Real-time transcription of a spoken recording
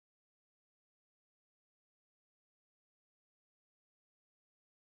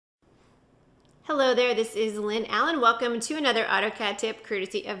Hello there, this is Lynn Allen. Welcome to another AutoCAD tip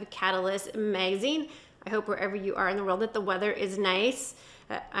courtesy of Cadalyst magazine. I hope wherever you are in the world that the weather is nice.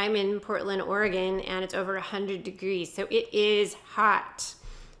 I'm in Portland, Oregon, and it's over 100 degrees, so it is hot.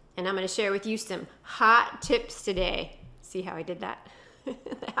 And I'm going to share with you some hot tips today. See how I did that? They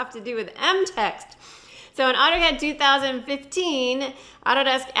have to do with Mtext. So in AutoCAD 2015,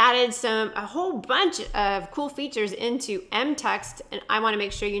 Autodesk added a whole bunch of cool features into Mtext, and I want to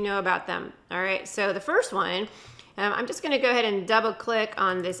make sure you know about them. All right, so the first one, I'm just going to go ahead and double click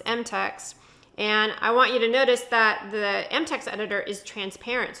on this Mtext, and I want you to notice that the Mtext editor is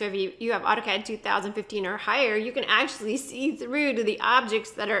transparent. So if you have AutoCAD 2015 or higher, you can actually see through to the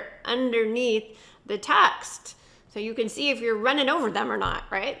objects that are underneath the text. So you can see if you're running over them or not,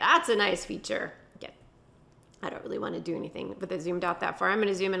 right? That's a nice feature. I don't really want to do anything with it zoomed out that far. I'm going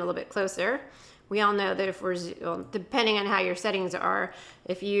to zoom in a little bit closer. We all know that if depending on how your settings are,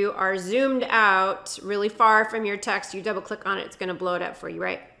 if you are zoomed out really far from your text, you double click on it, it's going to blow it up for you,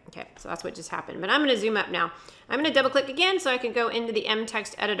 right? Okay, so that's what just happened. But I'm going to zoom up now. I'm going to double click again so I can go into the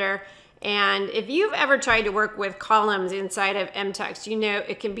Mtext editor. And if you've ever tried to work with columns inside of Mtext, you know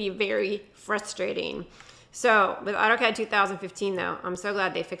it can be very frustrating. So with AutoCAD 2015 though, I'm so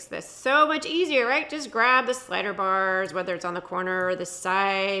glad they fixed this. So much easier, right? Just grab the slider bars, whether it's on the corner or the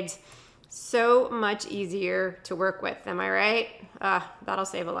sides. So much easier to work with, am I right? That'll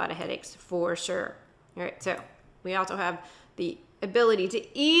save a lot of headaches for sure. All right, so we also have the ability to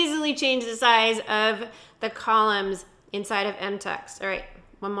easily change the size of the columns inside of Mtext. All right,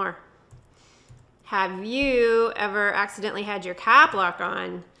 one more. Have you ever accidentally had your cap lock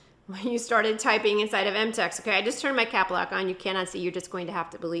on when you started typing inside of Mtext? Okay, I just turned my cap lock on. You cannot see, you're just going to have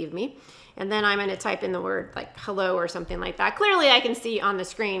to believe me. And then I'm going to type in the word like hello or something like that. Clearly I can see on the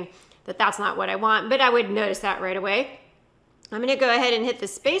screen that that's not what I want, but I would notice that right away. I'm going to go ahead and hit the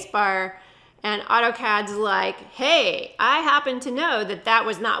space bar, and AutoCAD's like, hey, I happen to know that that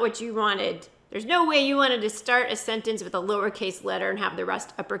was not what you wanted. There's no way you wanted to start a sentence with a lowercase letter and have the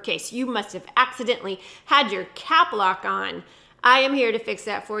rest uppercase. You must have accidentally had your cap lock on. I am here to fix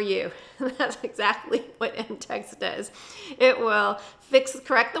that for you. That's exactly what Mtext does. It will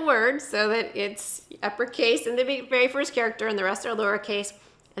correct the word so that it's uppercase in the very first character and the rest are lowercase,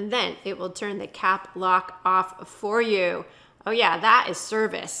 and then it will turn the cap lock off for you. Oh yeah, that is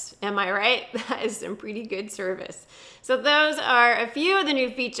service. Am I right? That is some pretty good service. So those are a few of the new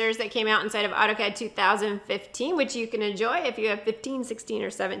features that came out inside of AutoCAD 2015, which you can enjoy if you have 15, 16,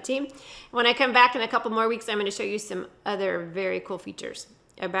 or 17. When I come back in a couple more weeks, I'm going to show you some other very cool features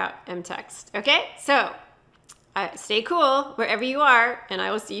about Mtext. Okay, so stay cool wherever you are, and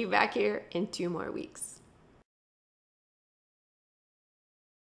I will see you back here in 2 more weeks.